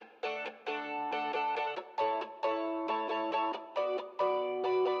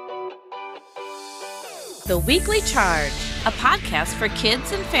The Weekly Charge, a podcast for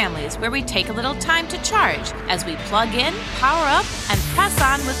kids and families where we take a little time to charge as we plug in, power up, and press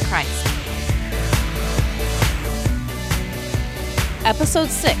on with Christ. Episode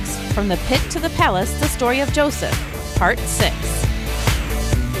 6, From the Pit to the Palace, the Story of Joseph, Part 6.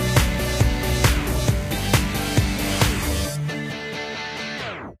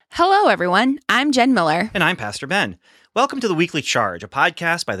 Hello, everyone. I'm Jen Miller. And I'm Pastor Ben. Welcome to The Weekly Charge, a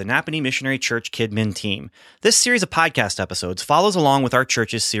podcast by the Napanee Missionary Church KidMin team. This series of podcast episodes follows along with our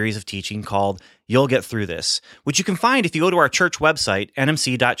church's series of teaching called You'll Get Through This, which you can find if you go to our church website,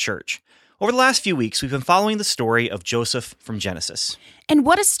 nmc.church. Over the last few weeks, we've been following the story of Joseph from Genesis. And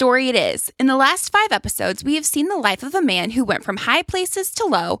what a story it is. In the last 5 episodes, we have seen the life of a man who went from high places to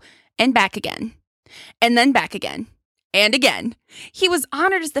low and back again. And then back again. And again. He was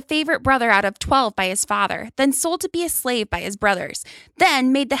honored as the favorite brother out of 12 by his father, then sold to be a slave by his brothers,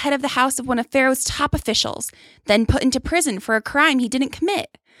 then made the head of the house of one of Pharaoh's top officials, then put into prison for a crime he didn't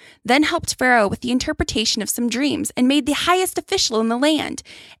commit, then helped Pharaoh with the interpretation of some dreams and made the highest official in the land,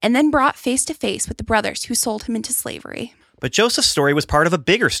 and then brought face to face with the brothers who sold him into slavery. But Joseph's story was part of a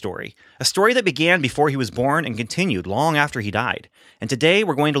bigger story, a story that began before he was born and continued long after he died. And today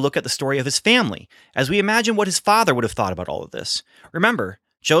we're going to look at the story of his family, as we imagine what his father would have thought about all of this. Remember,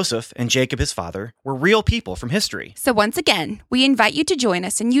 Joseph and Jacob, his father, were real people from history. So once again, we invite you to join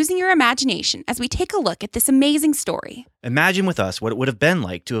us in using your imagination as we take a look at this amazing story. Imagine with us what it would have been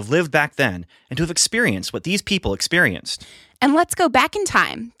like to have lived back then and to have experienced what these people experienced. And let's go back in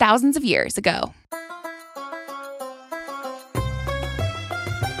time, thousands of years ago.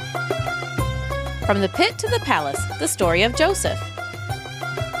 From the Pit to the Palace, the Story of Joseph.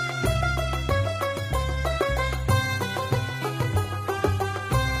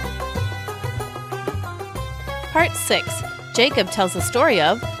 Part 6. Jacob tells the story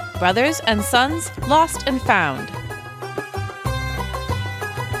of brothers and sons lost and found.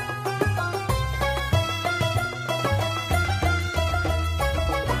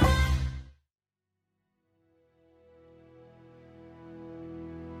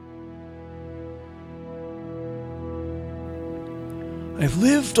 I've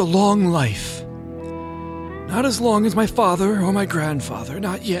lived a long life. Not as long as my father or my grandfather,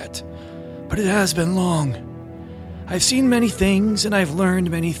 not yet, but it has been long. I've seen many things and I've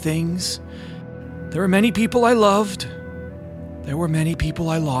learned many things. There were many people I loved. There were many people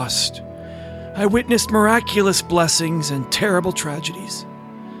I lost. I witnessed miraculous blessings and terrible tragedies.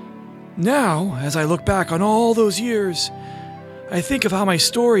 Now, as I look back on all those years, I think of how my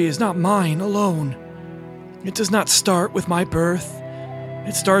story is not mine alone. It does not start with my birth.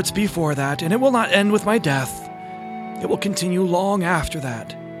 It starts before that, and it will not end with my death. It will continue long after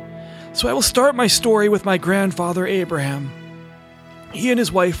that. So I will start my story with my grandfather Abraham. He and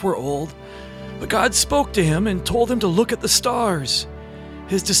his wife were old, but God spoke to him and told him to look at the stars.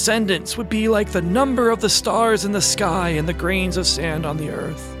 His descendants would be like the number of the stars in the sky and the grains of sand on the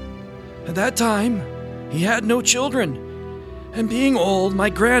earth. At that time, he had no children, and being old,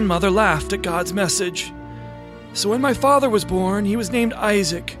 my grandmother laughed at God's message. So when my father was born, he was named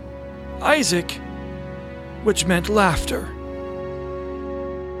Isaac. Isaac, which meant laughter.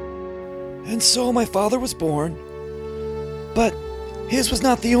 And so my father was born, but his was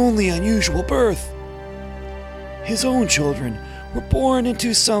not the only unusual birth. His own children were born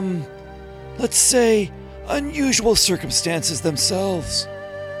into some, let's say, unusual circumstances themselves.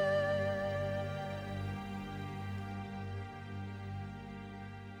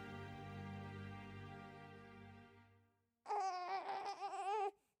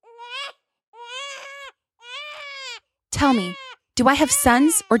 Tell me, do I have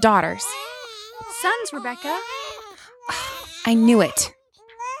sons or daughters? Sons, Rebecca. I knew it.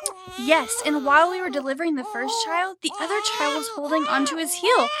 Yes, and while we were delivering the first child, the other child was holding onto his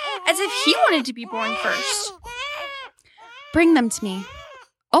heel, as if he wanted to be born first. Bring them to me.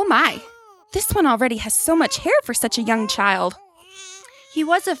 Oh my, this one already has so much hair for such a young child. He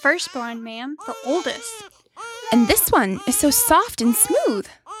was a firstborn, ma'am, the oldest. And this one is so soft and smooth.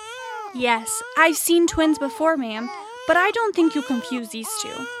 Yes, I've seen twins before, ma'am, but I don't think you'll confuse these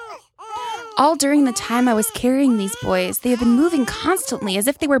two. All during the time I was carrying these boys, they have been moving constantly as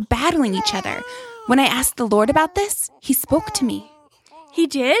if they were battling each other. When I asked the Lord about this, he spoke to me. He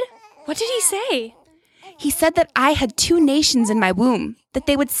did? What did he say? He said that I had 2 nations in my womb, that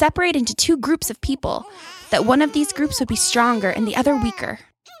they would separate into 2 groups of people, that one of these groups would be stronger and the other weaker.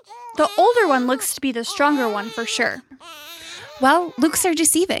 The older one looks to be the stronger one for sure. Well, looks are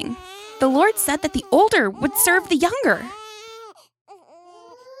deceiving. The Lord said that the older would serve the younger.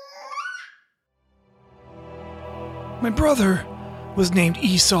 My brother was named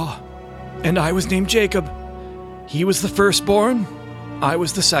Esau. and I was named Jacob. He was the firstborn, I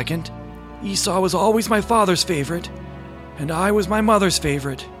was the second. Esau was always my father's favorite, and I was my mother's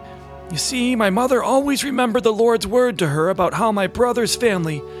favorite. You see, my mother always remembered the Lord's word to her about how my brother's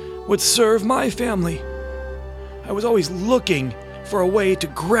family would serve my family. I was always looking for a way to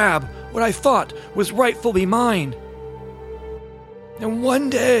grab what I thought was rightfully mine. And one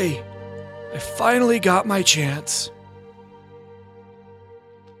day, I finally got my chance.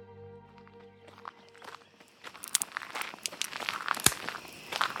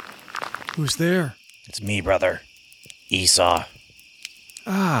 Who's there? It's me, brother. Esau.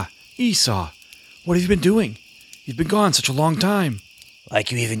 Ah, Esau. What have you been doing? You've been gone such a long time.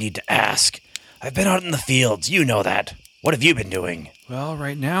 Like you even need to ask. I've been out in the fields, you know that. What have you been doing? Well,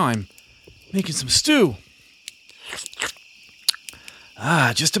 right now I'm making some stew.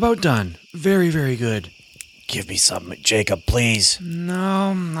 Ah, just about done. Very, very good. Give me some, Jacob, please.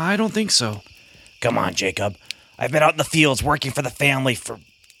 No, I don't think so. Come on, Jacob. I've been out in the fields working for the family for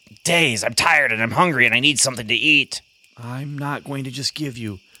days. I'm tired and I'm hungry and I need something to eat. I'm not going to just give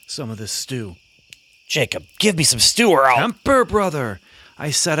you some of this stew. Jacob, give me some stew or I'll... Temper, brother.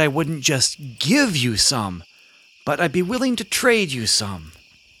 I said I wouldn't just give you some, but I'd be willing to trade you some.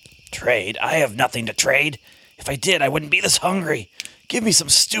 Trade? I have nothing to trade. If I did, I wouldn't be this hungry. Give me some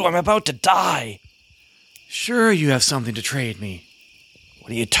stew. I'm about to die. Sure, you have something to trade me.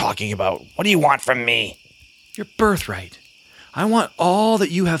 What are you talking about? What do you want from me? Your birthright. I want all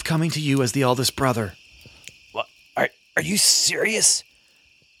that you have coming to you as the eldest brother. What? Are you serious?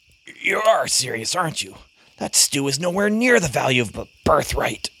 You are serious, aren't you? That stew is nowhere near the value of a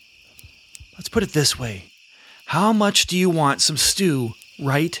birthright. Let's put it this way. How much do you want some stew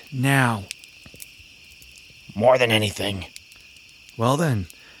right now? More than anything. Well then,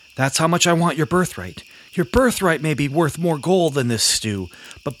 that's how much I want your birthright. Your birthright may be worth more gold than this stew,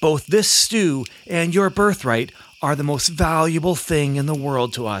 but both this stew and your birthright are the most valuable thing in the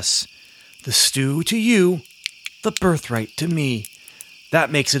world to us. The stew to you, the birthright to me.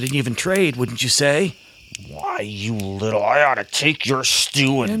 That makes it an even trade, wouldn't you say? Why, you little... I ought to take your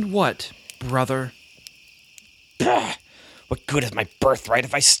stew and... And what, brother? Bah, what good is my birthright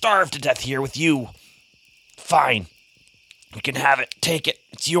if I starve to death here with you? Fine. You can have it. Take it.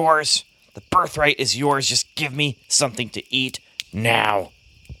 It's yours. The birthright is yours. Just give me something to eat now.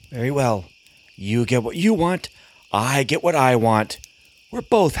 Very well. You get what you want. I get what I want. We're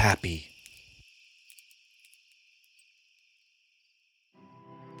both happy.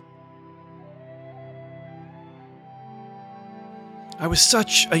 I was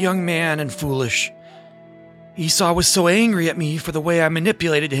such a young man and foolish. Esau was so angry at me for the way I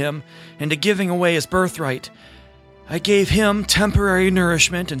manipulated him into giving away his birthright. I gave him temporary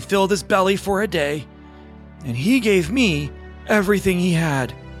nourishment and filled his belly for a day, and he gave me everything he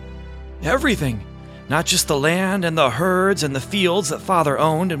had. Everything. Not just the land and the herds and the fields that father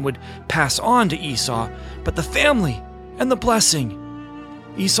owned and would pass on to Esau, but the family and the blessing.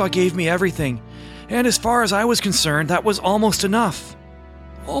 Esau gave me everything, and as far as I was concerned, that was almost enough.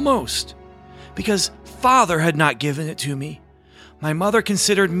 Almost. Because father had not given it to me. My mother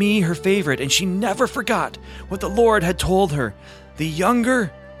considered me her favorite, and she never forgot what the Lord had told her. The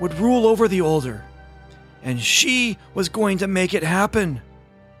younger would rule over the older, and she was going to make it happen.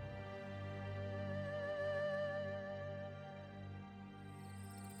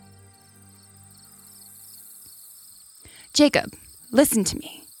 Jacob, listen to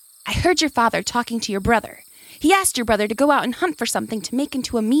me. I heard your father talking to your brother. He asked your brother to go out and hunt for something to make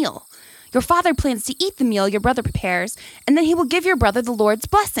into a meal. Your father plans to eat the meal your brother prepares, and then he will give your brother the Lord's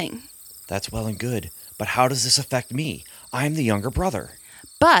blessing. That's well and good, but how does this affect me? I'm the younger brother.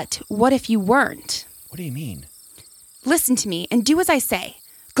 But what if you weren't? What do you mean? Listen to me and do as I say.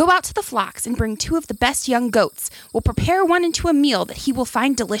 Go out to the flocks and bring 2 of the best young goats. We'll prepare one into a meal that he will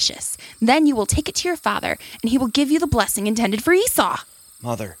find delicious. Then you will take it to your father, and he will give you the blessing intended for Esau.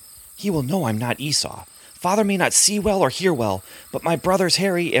 Mother, he will know I'm not Esau. Father may not see well or hear well, but my brother's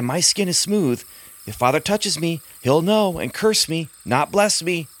hairy and my skin is smooth. If father touches me, he'll know and curse me, not bless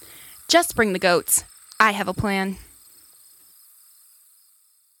me. Just bring the goats. I have a plan.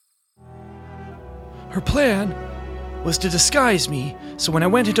 Her plan was to disguise me, so when I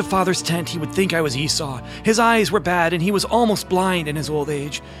went into father's tent, he would think I was Esau. His eyes were bad, and he was almost blind in his old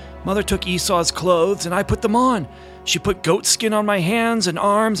age. Mother took Esau's clothes, and I put them on. She put goat skin on my hands and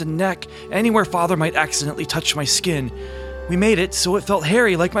arms and neck, anywhere father might accidentally touch my skin. We made it so it felt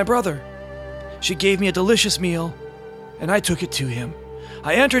hairy like my brother. She gave me a delicious meal, and I took it to him.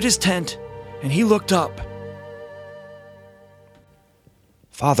 I entered his tent, and he looked up.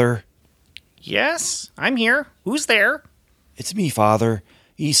 Father. Yes, I'm here. Who's there? It's me, Father.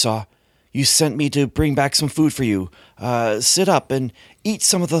 Esau. You sent me to bring back some food for you. Sit up and eat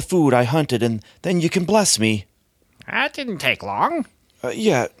some of the food I hunted, and then you can bless me." That didn't take long.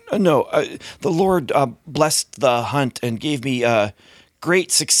 The Lord blessed the hunt and gave me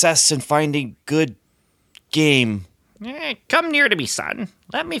great success in finding good game. Come near to me, son.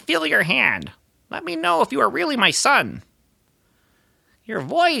 Let me feel your hand. Let me know if you are really my son. Your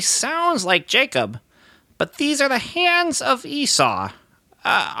voice sounds like Jacob, but these are the hands of Esau.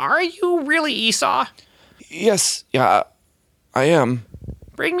 Are you really Esau? Yes, I am.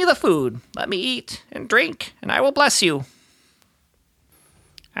 Bring me the food. Let me eat and drink, and I will bless you.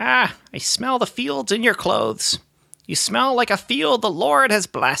 I smell the fields in your clothes. You smell like a field the Lord has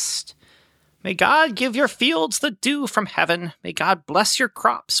blessed. May God give your fields the dew from heaven. May God bless your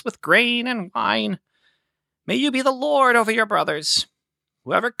crops with grain and wine. May you be the Lord over your brothers.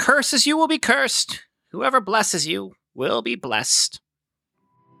 Whoever curses you will be cursed. Whoever blesses you will be blessed.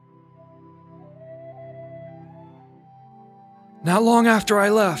 Not long after I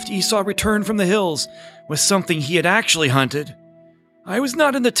left, Esau returned from the hills with something he had actually hunted. I was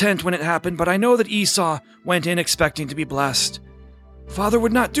not in the tent when it happened, but I know that Esau went in expecting to be blessed. Father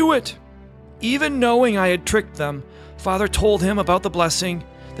would not do it. Even knowing I had tricked them, Father told him about the blessing,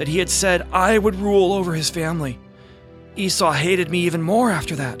 that he had said I would rule over his family. Esau hated me even more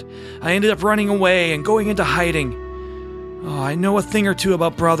after that. I ended up running away and going into hiding. I know a thing or two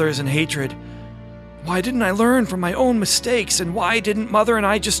about brothers and hatred. Why didn't I learn from my own mistakes, and why didn't Mother and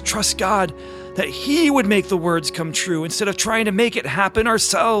I just trust God that He would make the words come true instead of trying to make it happen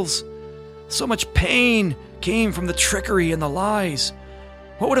ourselves? So much pain came from the trickery and the lies.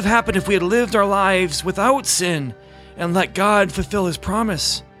 What would have happened if we had lived our lives without sin and let God fulfill His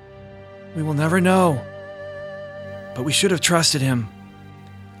promise? We will never know, but we should have trusted Him.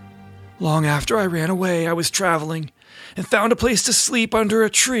 Long after I ran away, I was traveling and found a place to sleep under a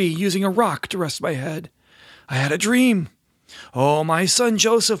tree using a rock to rest my head. I had a dream. Oh, my son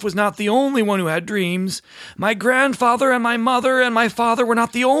Joseph was not the only one who had dreams. My grandfather and my mother and my father were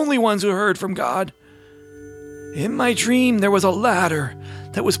not the only ones who heard from God. In my dream, there was a ladder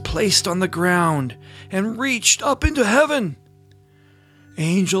that was placed on the ground and reached up into heaven.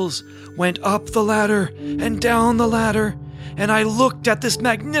 Angels went up the ladder and down the ladder, and I looked at this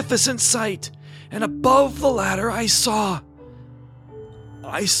magnificent sight. And above the ladder I saw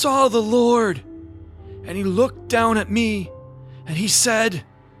the Lord, and He looked down at me, and He said,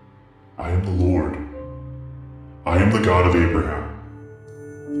 "I am the Lord. I am the God of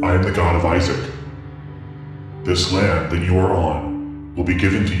Abraham. I am the God of Isaac. This land that you are on will be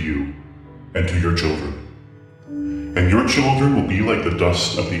given to you and to your children. And your children will be like the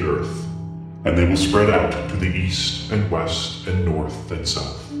dust of the earth, and they will spread out to the east and west and north and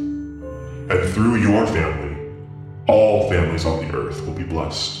south. And through your family, all families on the earth will be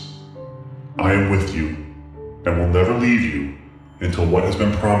blessed. I am with you, and will never leave you until what has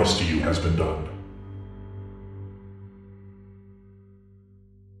been promised to you has been done."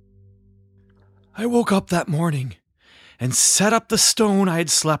 I woke up that morning and set up the stone I had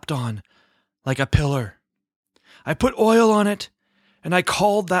slept on, like a pillar. I put oil on it, and I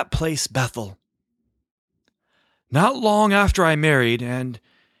called that place Bethel. Not long after I married, and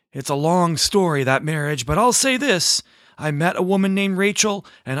it's a long story, that marriage, but I'll say this. I met a woman named Rachel,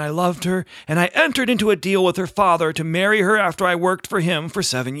 and I loved her, and I entered into a deal with her father to marry her after I worked for him for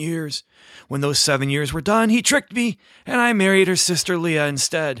 7 years. When those 7 years were done, he tricked me, and I married her sister Leah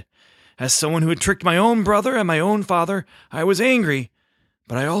instead. As someone who had tricked my own brother and my own father, I was angry,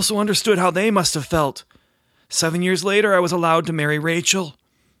 but I also understood how they must have felt. 7 years later, I was allowed to marry Rachel.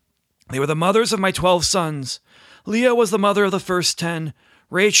 They were the mothers of my 12 sons. Leah was the mother of the first 10.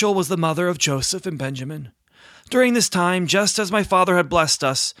 Rachel was the mother of Joseph and Benjamin. During this time, just as my father had blessed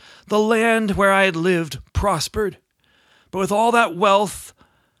us, the land where I had lived prospered. But with all that wealth,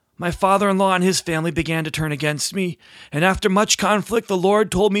 my father-in-law and his family began to turn against me, and after much conflict, the Lord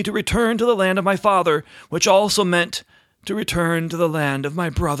told me to return to the land of my father, which also meant to return to the land of my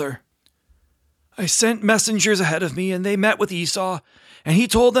brother. I sent messengers ahead of me, and they met with Esau, and he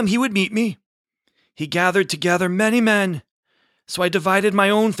told them he would meet me. He gathered together many men. So I divided my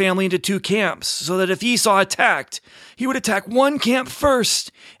own family into 2 camps, so that if Esau attacked, he would attack one camp first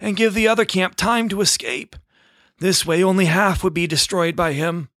and give the other camp time to escape. This way, only half would be destroyed by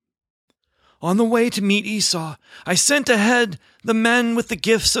him. On the way to meet Esau, I sent ahead the men with the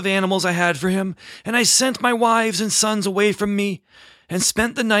gifts of animals I had for him, and I sent my wives and sons away from me and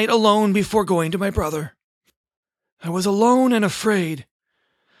spent the night alone before going to my brother. I was alone and afraid.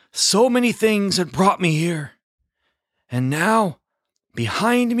 So many things had brought me here. And now,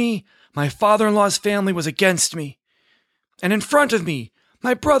 behind me, my father-in-law's family was against me. And in front of me,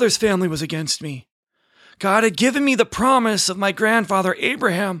 My brother's family was against me. God had given me the promise of my grandfather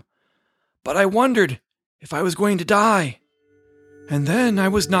Abraham, but I wondered if I was going to die. And then I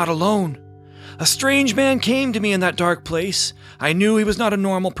was not alone. A strange man came to me in that dark place. I knew he was not a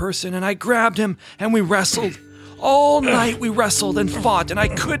normal person, and I grabbed him and we wrestled. All night we wrestled and fought, and I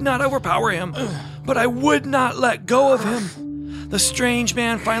could not overpower him, but I would not let go of him. The strange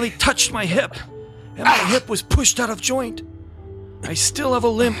man finally touched my hip, and my hip was pushed out of joint. I still have a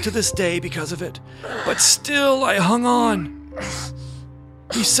limp to this day because of it, but still I hung on.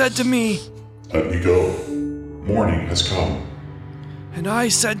 He said to me, "Let me go. Morning has come." And I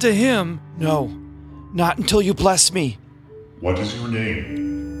said to him, "No, not until you bless me." "What is your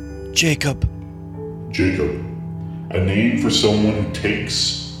name?" "Jacob." "Jacob. A name for someone who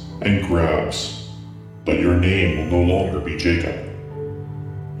takes and grabs. But your name will no longer be Jacob.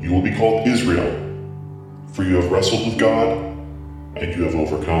 You will be called Israel, for you have wrestled with God, and you have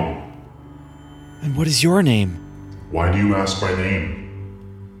overcome." "And what is your name?" "Why do you ask my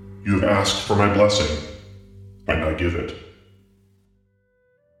name? You have asked for my blessing, and I give it."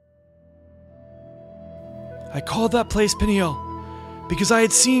 I called that place Peniel because I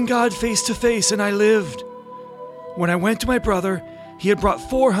had seen God face to face and I lived. When I went to my brother, he had brought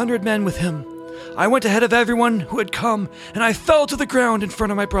 400 men with him. I went ahead of everyone who had come, and I fell to the ground in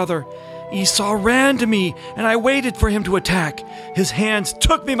front of my brother. Esau ran to me, and I waited for him to attack. His hands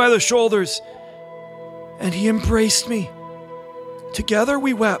took me by the shoulders, and he embraced me. Together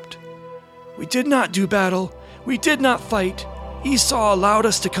we wept. We did not do battle. We did not fight. Esau allowed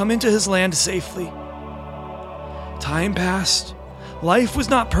us to come into his land safely. Time passed. Life was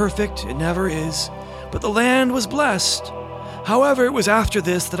not perfect, it never is, but the land was blessed. However, it was after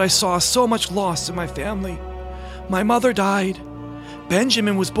this that I saw so much loss in my family. My mother died.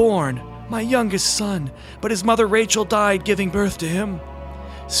 Benjamin was born, my youngest son, but his mother Rachel died giving birth to him.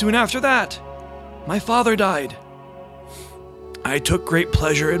 Soon after that, my father died. I took great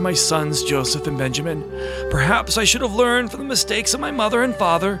pleasure in my sons Joseph and Benjamin. Perhaps I should have learned from the mistakes of my mother and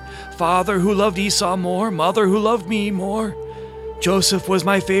father. Father who loved Esau more, mother who loved me more. Joseph was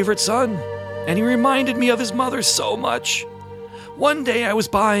my favorite son, and he reminded me of his mother so much. One day I was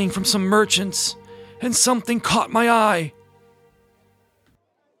buying from some merchants, and something caught my eye.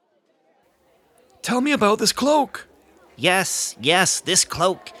 "Tell me about this cloak." Yes, this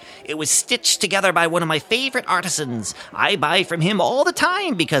cloak. It was stitched together by one of my favorite artisans. I buy from him all the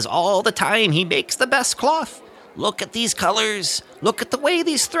time because all the time he makes the best cloth. Look at these colors. Look at the way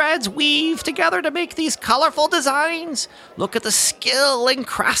these threads weave together to make these colorful designs. Look at the skill and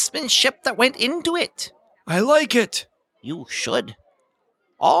craftsmanship that went into it. I like it. You should.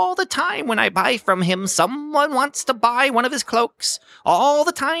 All the time when I buy from him, someone wants to buy one of his cloaks. All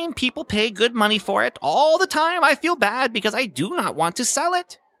the time people pay good money for it. All the time I feel bad because I do not want to sell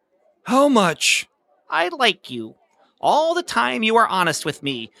it. How much? I like you. All the time you are honest with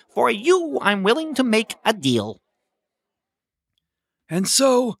me. For you, I'm willing to make a deal. And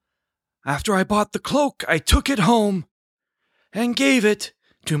so, after I bought the cloak, I took it home and gave it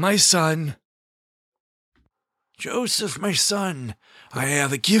to my son. "Joseph, my son, I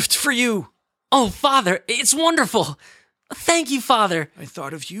have a gift for you." "Oh, Father, it's wonderful. Thank you, Father." "I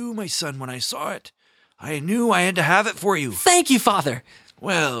thought of you, my son, when I saw it. I knew I had to have it for you." "Thank you, Father."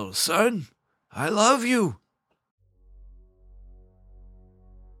 "Well, son, I love you."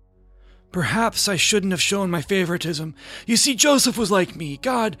 Perhaps I shouldn't have shown my favoritism. You see, Joseph was like me.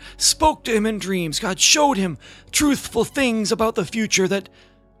 God spoke to him in dreams. God showed him truthful things about the future that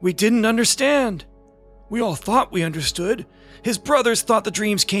we didn't understand. We all thought we understood. His brothers thought the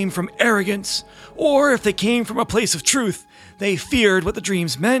dreams came from arrogance, or if they came from a place of truth, they feared what the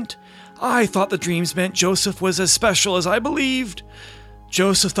dreams meant. I thought the dreams meant Joseph was as special as I believed.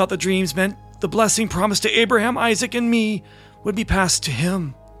 Joseph thought the dreams meant the blessing promised to Abraham, Isaac, and me would be passed to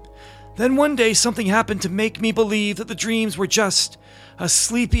him. Then one day something happened to make me believe that the dreams were just a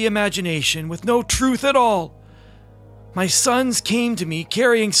sleepy imagination with no truth at all. My sons came to me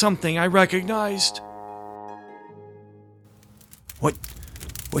carrying something I recognized.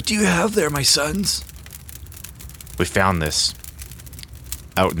 What do you have there, my sons?" We found this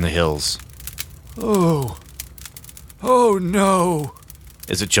out in the hills. Oh no.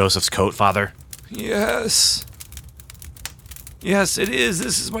 Is it Joseph's coat, Father? Yes, it is.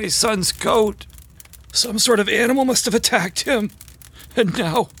 This is my son's coat. Some sort of animal must have attacked him. And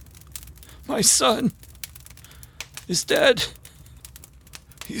now, my son is dead.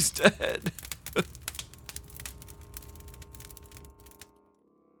 He's dead.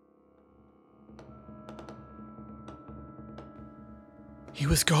 He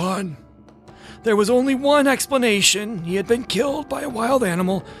was gone. There was only one explanation. He had been killed by a wild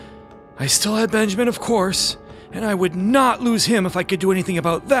animal. I still had Benjamin, of course, and I would not lose him if I could do anything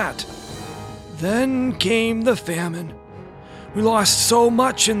about that. Then came the famine. We lost so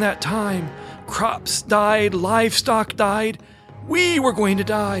much in that time. Crops died, livestock died. We were going to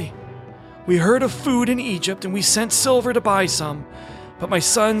die. We heard of food in Egypt and we sent silver to buy some, but my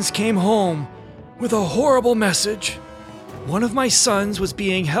sons came home with a horrible message. One of my sons was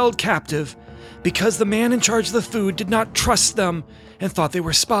being held captive because the man in charge of the food did not trust them and thought they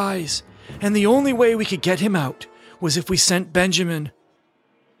were spies, and the only way we could get him out was if we sent Benjamin.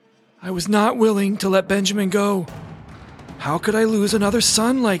 I was not willing to let Benjamin go. How could I lose another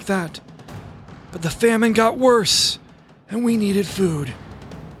son like that? But the famine got worse, and we needed food.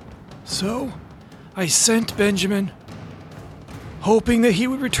 So, I sent Benjamin, hoping that he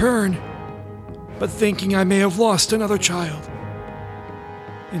would return, but thinking I may have lost another child.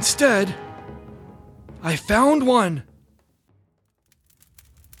 Instead, I found one.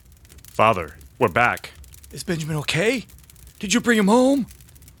 Father, we're back. Is Benjamin okay? Did you bring him home?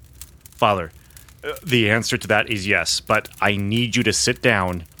 Father, the answer to that is yes, but I need you to sit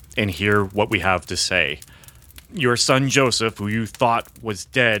down and hear what we have to say. Your son Joseph, who you thought was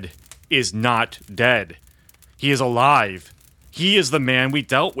dead, is not dead. He is alive. He is the man we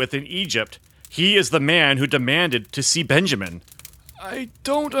dealt with in Egypt. He is the man who demanded to see Benjamin. I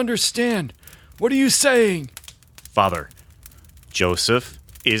don't understand. What are you saying? Father, Joseph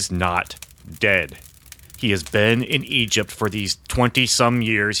is not dead. He has been in Egypt for these 20-some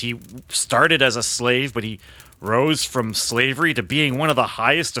years. He started as a slave, but he rose from slavery to being one of the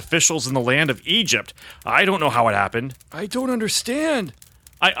highest officials in the land of Egypt. I don't know how it happened. I don't understand.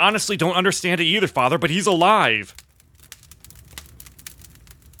 I honestly don't understand it either, Father, but he's alive.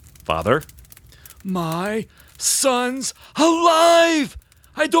 Father? My son's alive!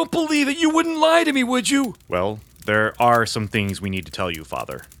 I don't believe it. You wouldn't lie to me, would you? Well, there are some things we need to tell you,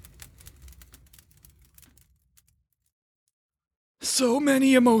 Father. So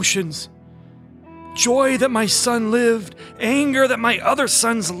many emotions. Joy that my son lived, anger that my other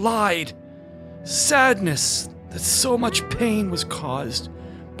sons lied, sadness that so much pain was caused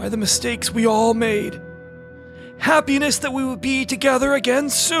by the mistakes we all made, happiness that we would be together again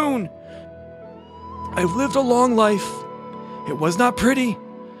soon. I've lived a long life. It was not pretty.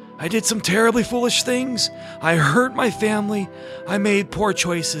 I did some terribly foolish things. I hurt my family. I made poor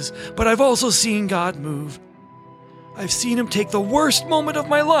choices, but I've also seen God move. I've seen him take the worst moment of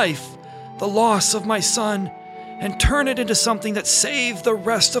my life, the loss of my son, and turn it into something that saved the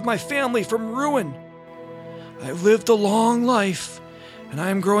rest of my family from ruin. I've lived a long life, and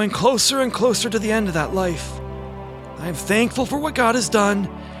I am growing closer and closer to the end of that life. I am thankful for what God has done,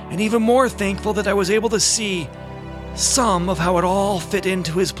 and even more thankful that I was able to see some of how it all fit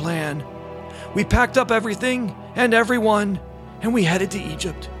into his plan. We packed up everything and everyone, and we headed to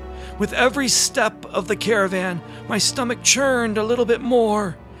Egypt. With every step of the caravan, my stomach churned a little bit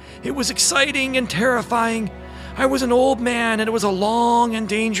more. It was exciting and terrifying. I was an old man, and it was a long and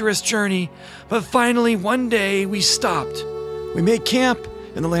dangerous journey. But finally, one day, we stopped. We made camp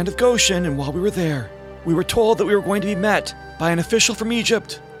in the land of Goshen, and while we were there, we were told that we were going to be met by an official from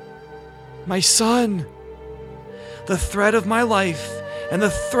Egypt. My son. The thread of my life and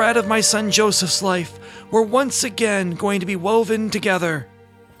the thread of my son Joseph's life were once again going to be woven together.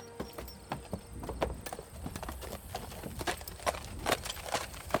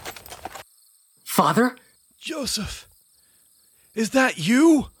 Father? Joseph, is that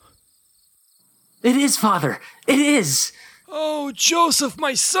you? It is, Father. It is. Oh, Joseph,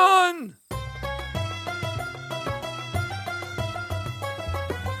 my son!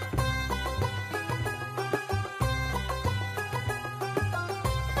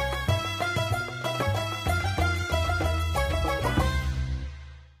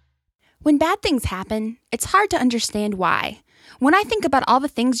 When bad things happen, it's hard to understand why. When I think about all the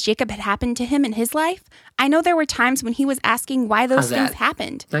things Jacob had happened to him in his life, I know there were times when he was asking why those things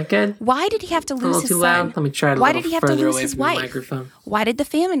happened. Is that good? Why did he have to lose his too son? loud? Let me try it a Why little did he have to further lose away his from the wife? microphone. Why did the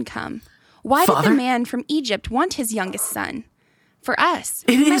famine come? Why Father? did the man from Egypt want his youngest son? For us,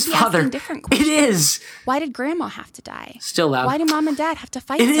 It we might is, be asking Father. different It questions. is. Why did Grandma have to die? Still loud. Why do Mom and Dad have to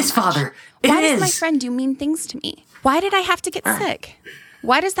fight It so is, much? Father. It Why does my is. friend do mean things to me? Why did I have to get sick?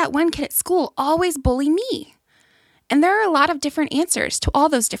 Why does that one kid at school always bully me? And there are a lot of different answers to all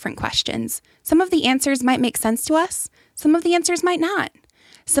those different questions. Some of the answers might make sense to us. Some of the answers might not.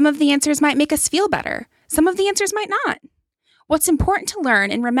 Some of the answers might make us feel better. Some of the answers might not. What's important to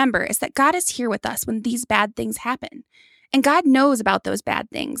learn and remember is that God is here with us when these bad things happen. And God knows about those bad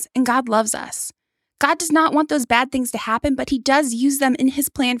things, and God loves us. God does not want those bad things to happen, but he does use them in his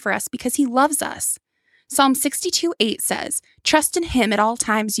plan for us because he loves us. Psalm 62:8 says, "Trust in him at all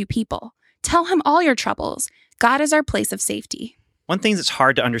times, you people. Tell him all your troubles. God is our place of safety." One thing that's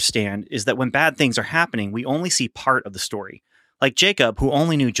hard to understand is that when bad things are happening, we only see part of the story. Like Jacob, who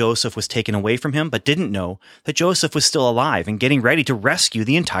only knew Joseph was taken away from him, but didn't know that Joseph was still alive and getting ready to rescue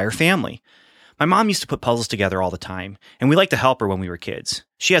the entire family. My mom used to put puzzles together all the time, and we liked to help her when we were kids.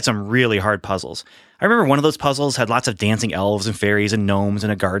 She had some really hard puzzles. I remember one of those puzzles had lots of dancing elves and fairies and gnomes in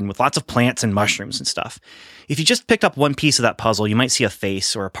a garden with lots of plants and mushrooms and stuff. If you just picked up one piece of that puzzle, you might see a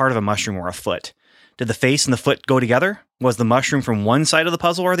face or a part of a mushroom or a foot. Did the face and the foot go together? Was the mushroom from one side of the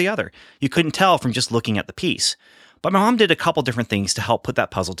puzzle or the other? You couldn't tell from just looking at the piece. But my mom did a couple different things to help put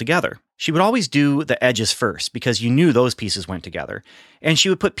that puzzle together. She would always do the edges first because you knew those pieces went together. And she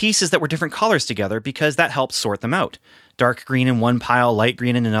would put pieces that were different colors together because that helped sort them out. Dark green in one pile, light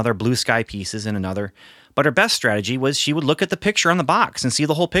green in another, blue sky pieces in another. But her best strategy was she would look at the picture on the box and see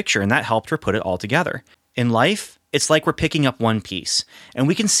the whole picture, and that helped her put it all together. In life, it's like we're picking up one piece, and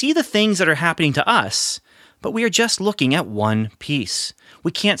we can see the things that are happening to us, but we are just looking at one piece.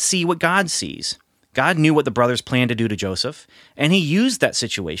 We can't see what God sees. God knew what the brothers planned to do to Joseph, and he used that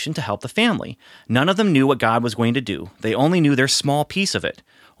situation to help the family. None of them knew what God was going to do. They only knew their small piece of it.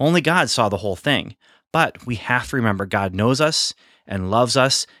 Only God saw the whole thing. But we have to remember God knows us and loves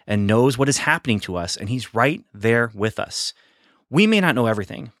us and knows what is happening to us, and he's right there with us. We may not know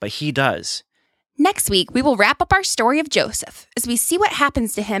everything, but he does. Next week, we will wrap up our story of Joseph as we see what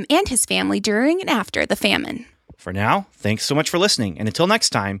happens to him and his family during and after the famine. For now, thanks so much for listening, and until next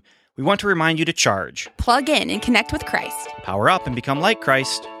time, we want to remind you to charge, plug in and connect with Christ, power up and become like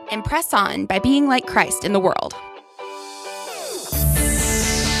Christ, and press on by being like Christ in the world.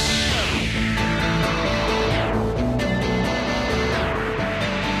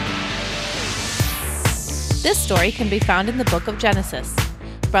 This story can be found in the book of Genesis.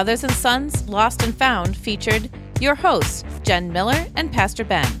 Brothers and Sons, Lost and Found featured your hosts, Jen Miller and Pastor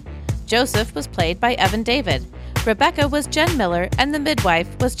Ben. Joseph was played by Evan David. Rebecca was Jen Miller, and the midwife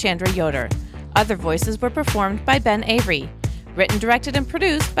was Chandra Yoder. Other voices were performed by Ben Avery. Written, directed, and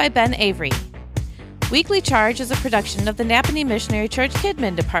produced by Ben Avery. Weekly Charge is a production of the Napanee Missionary Church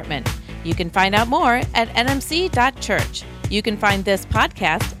Kidmin Department. You can find out more at nmc.church. You can find this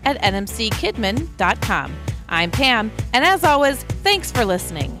podcast at nmckidmin.com. I'm Pam, and as always, thanks for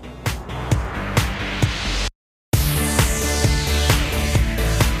listening.